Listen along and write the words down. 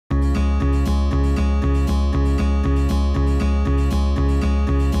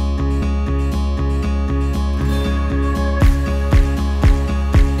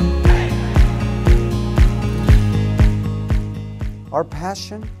Our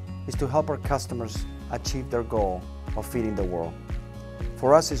passion is to help our customers achieve their goal of feeding the world.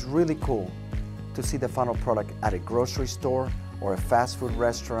 For us, it's really cool to see the final product at a grocery store or a fast food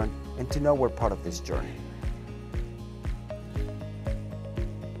restaurant and to know we're part of this journey.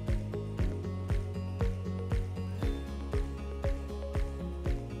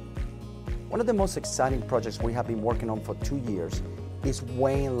 One of the most exciting projects we have been working on for 2 years is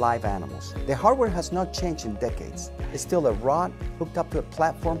weighing live animals. The hardware has not changed in decades. It's still a rod hooked up to a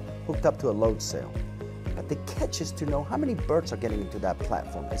platform, hooked up to a load cell. But the catch is to know how many birds are getting into that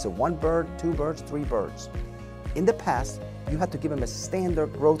platform. Is it 1 bird, 2 birds, 3 birds? In the past, you had to give them a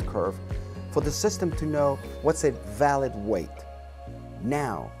standard growth curve for the system to know what's a valid weight.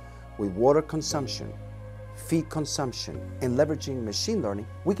 Now, with water consumption, feed consumption, and leveraging machine learning,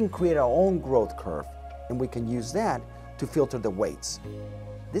 we can create our own growth curve, and we can use that to filter the weights.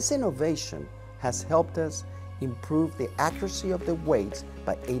 This innovation has helped us improve the accuracy of the weights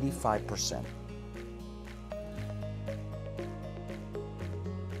by 85%.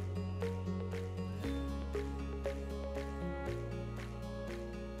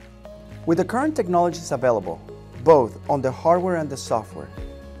 With the current technologies available, both on the hardware and the software,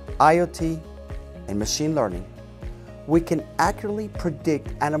 IoT and machine learning, we can accurately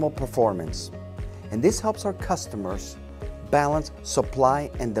predict animal performance. And this helps our customers balance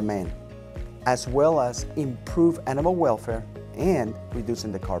supply and demand, as well as improve animal welfare and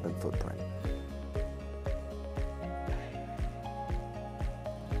reducing the carbon footprint.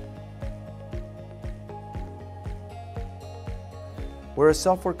 We're a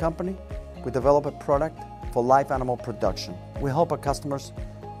software company. We develop a product for live animal production. We help our customers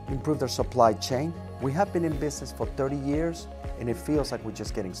improve their supply chain. We have been in business for 30 years, and it feels like we're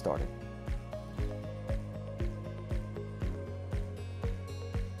just getting started.